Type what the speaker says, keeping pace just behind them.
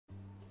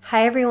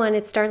Hi everyone,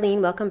 it's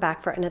Darlene. Welcome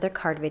back for another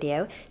card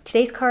video.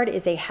 Today's card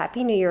is a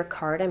Happy New Year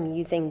card. I'm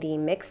using the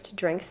Mixed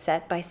Drink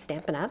set by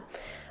Stampin' Up.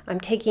 I'm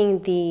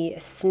taking the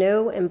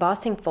snow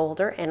embossing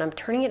folder and I'm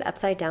turning it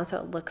upside down so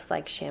it looks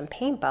like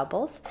champagne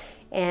bubbles.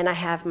 And I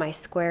have my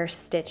square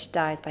stitch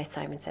dies by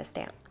Simon Says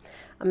Stamp.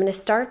 I'm going to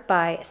start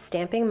by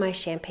stamping my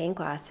champagne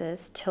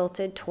glasses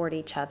tilted toward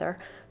each other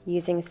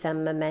using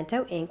some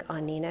Memento ink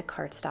on Neenah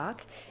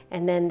cardstock.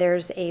 And then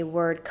there's a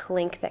word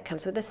clink that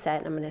comes with the set,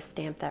 and I'm going to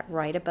stamp that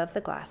right above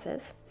the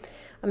glasses.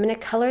 I'm going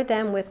to color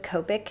them with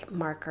Copic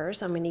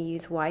markers. I'm going to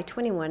use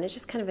Y21. It's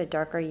just kind of a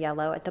darker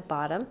yellow at the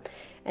bottom.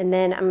 And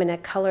then I'm going to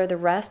color the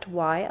rest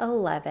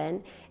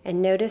Y11.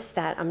 And notice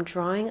that I'm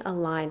drawing a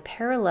line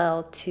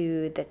parallel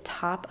to the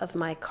top of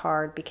my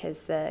card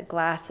because the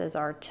glasses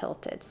are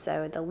tilted.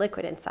 So the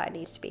liquid inside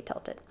needs to be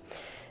tilted.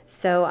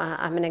 So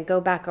I'm going to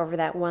go back over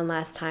that one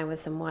last time with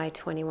some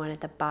Y21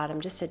 at the bottom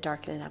just to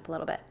darken it up a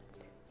little bit.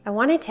 I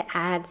wanted to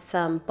add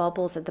some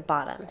bubbles at the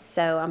bottom,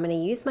 so I'm going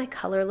to use my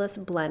colorless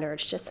blender.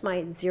 It's just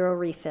my zero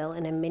refill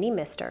in a mini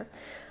mister.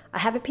 I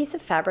have a piece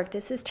of fabric.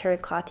 This is terry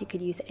cloth. You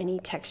could use any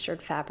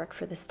textured fabric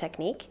for this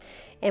technique.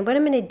 And what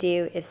I'm going to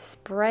do is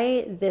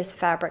spray this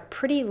fabric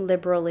pretty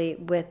liberally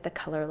with the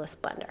colorless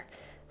blender.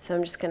 So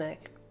I'm just going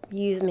to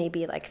use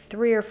maybe like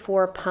 3 or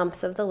 4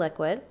 pumps of the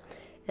liquid.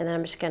 And then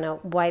I'm just going to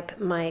wipe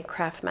my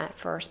craft mat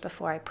first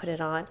before I put it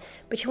on.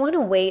 But you want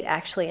to wait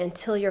actually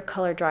until your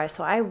color dries.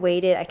 So I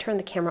waited, I turned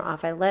the camera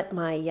off, I let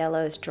my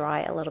yellows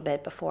dry a little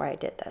bit before I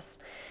did this.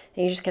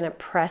 And you're just going to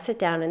press it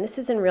down, and this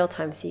is in real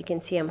time, so you can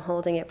see I'm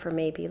holding it for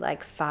maybe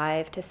like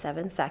 5 to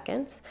 7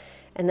 seconds.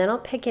 And then I'll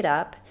pick it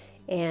up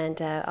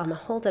and I'm going to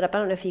hold it up. I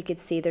don't know if you could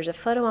see, there's a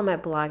photo on my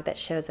blog that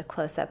shows a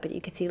close-up, but you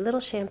can see little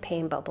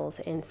champagne bubbles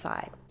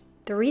inside.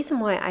 The reason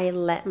why I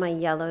let my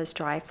yellows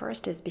dry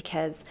first is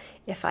because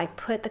if I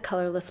put the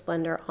colorless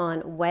blender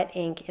on wet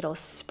ink, it'll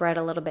spread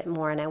a little bit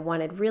more, and I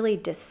wanted really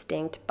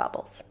distinct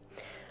bubbles.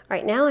 All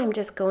right, now I'm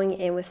just going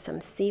in with some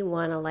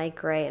C1, a light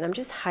gray, and I'm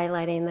just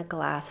highlighting the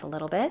glass a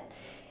little bit.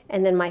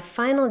 And then my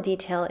final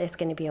detail is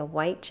going to be a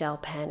white gel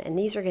pen, and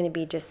these are going to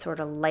be just sort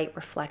of light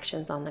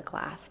reflections on the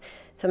glass.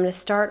 So I'm going to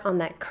start on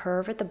that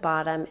curve at the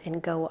bottom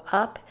and go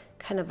up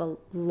kind of a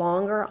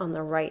longer on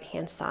the right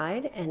hand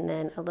side and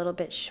then a little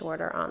bit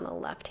shorter on the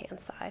left hand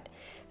side.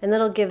 And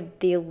that'll give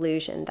the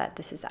illusion that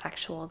this is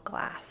actual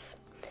glass.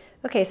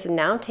 Okay, so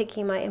now I'm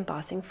taking my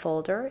embossing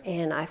folder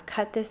and I've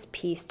cut this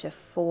piece to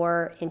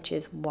 4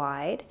 inches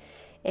wide,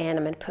 and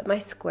I'm going to put my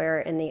square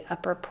in the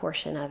upper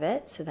portion of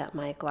it so that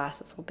my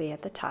glasses will be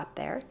at the top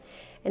there.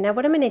 And now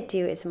what I'm going to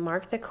do is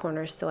mark the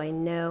corners so I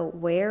know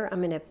where I'm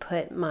going to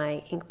put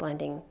my ink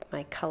blending,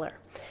 my color.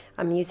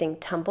 I'm using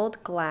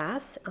tumbled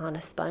glass on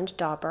a sponge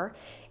dauber,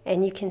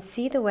 and you can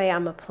see the way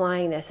I'm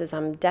applying this is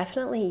I'm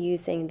definitely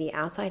using the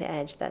outside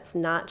edge that's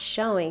not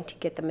showing to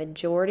get the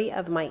majority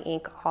of my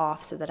ink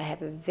off so that I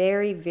have a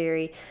very,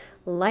 very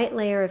light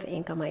layer of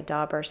ink on my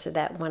dauber so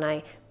that when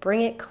I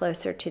bring it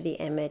closer to the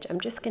image, I'm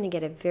just going to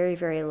get a very,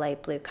 very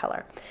light blue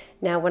color.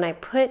 Now, when I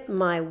put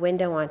my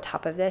window on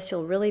top of this,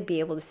 you'll really be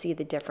able to see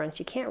the difference.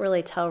 You can't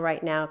really tell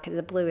right now because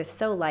the blue is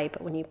so light,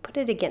 but when you put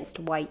it against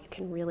white, you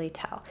can really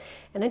tell.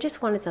 And I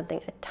just wanted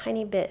something a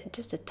tiny bit,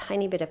 just a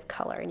tiny bit of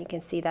color, and you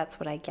can see that's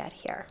what I get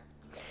here.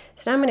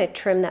 So now I'm going to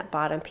trim that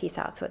bottom piece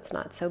out so it's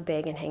not so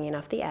big and hanging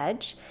off the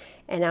edge.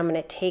 And I'm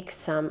going to take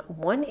some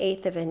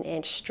 1/8 of an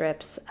inch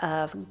strips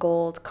of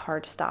gold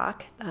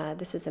cardstock.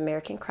 This is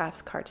American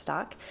Crafts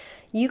cardstock.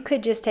 You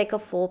could just take a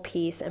full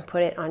piece and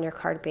put it on your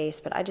card base,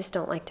 but I just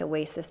don't like to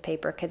waste this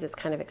paper because it's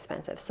kind of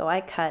expensive. So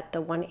I cut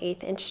the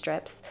 1/8 inch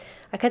strips.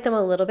 I cut them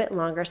a little bit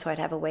longer so I'd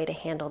have a way to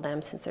handle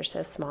them since they're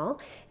so small.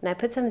 And I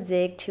put some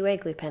Zig 2A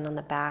glue pen on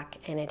the back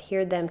and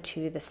adhered them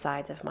to the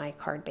sides of my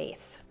card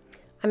base.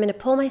 I'm going to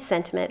pull my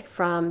sentiment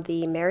from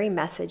the Merry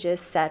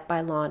Messages set by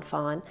Lawn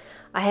Fawn.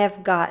 I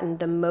have gotten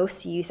the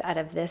most use out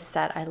of this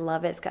set. I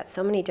love it. It's got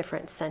so many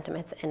different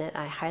sentiments in it.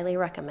 I highly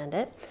recommend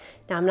it.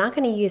 Now I'm not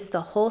going to use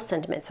the whole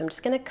sentiment, so I'm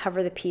just going to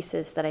cover the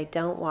pieces that I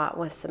don't want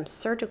with some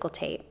surgical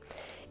tape.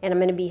 And I'm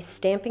going to be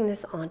stamping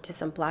this onto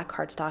some black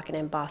cardstock and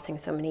embossing.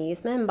 So I'm going to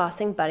use my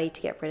embossing buddy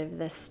to get rid of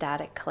this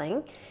static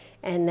cling.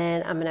 And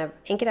then I'm going to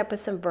ink it up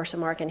with some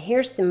Versamark. And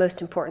here's the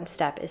most important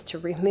step, is to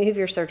remove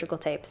your surgical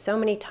tape. So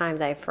many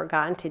times I've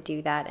forgotten to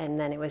do that and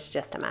then it was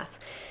just a mess.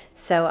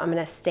 So I'm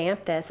going to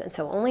stamp this, and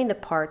so only the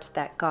parts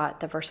that got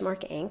the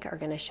Versamark ink are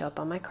going to show up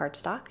on my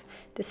cardstock.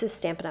 This is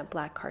Stampin' Up!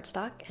 Black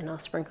cardstock, and I'll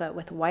sprinkle it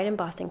with white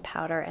embossing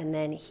powder and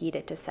then heat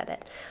it to set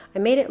it. I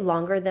made it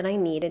longer than I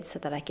needed so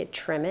that I could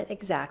trim it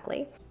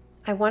exactly.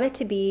 I want it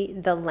to be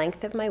the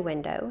length of my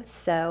window,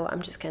 so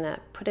I'm just going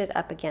to put it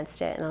up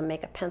against it and I'll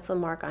make a pencil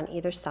mark on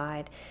either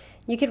side.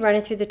 You could run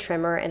it through the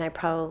trimmer, and I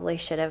probably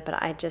should have,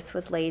 but I just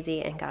was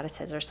lazy and got a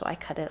scissors, so I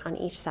cut it on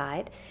each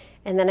side.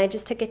 And then I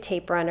just took a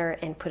tape runner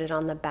and put it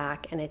on the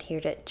back and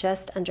adhered it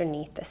just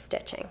underneath the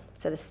stitching.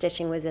 So the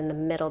stitching was in the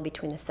middle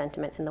between the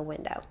sentiment and the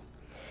window.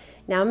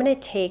 Now I'm going to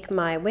take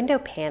my window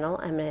panel,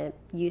 I'm going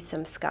to use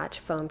some Scotch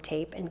foam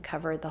tape and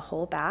cover the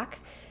whole back.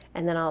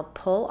 and then I'll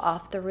pull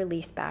off the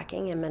release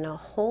backing. I'm going to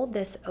hold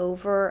this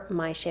over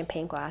my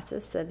champagne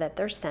glasses so that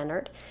they're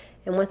centered.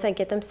 And once I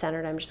get them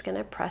centered, I'm just going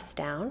to press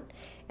down.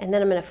 And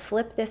then I'm going to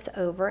flip this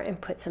over and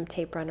put some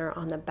tape runner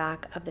on the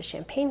back of the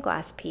champagne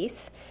glass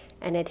piece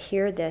and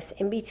adhere this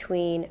in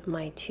between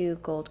my two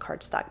gold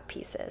cardstock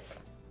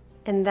pieces.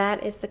 And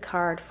that is the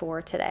card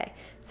for today.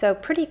 So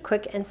pretty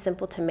quick and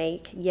simple to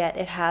make, yet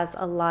it has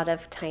a lot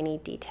of tiny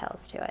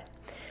details to it.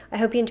 I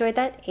hope you enjoyed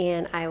that,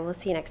 and I will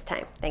see you next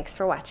time. Thanks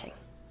for watching.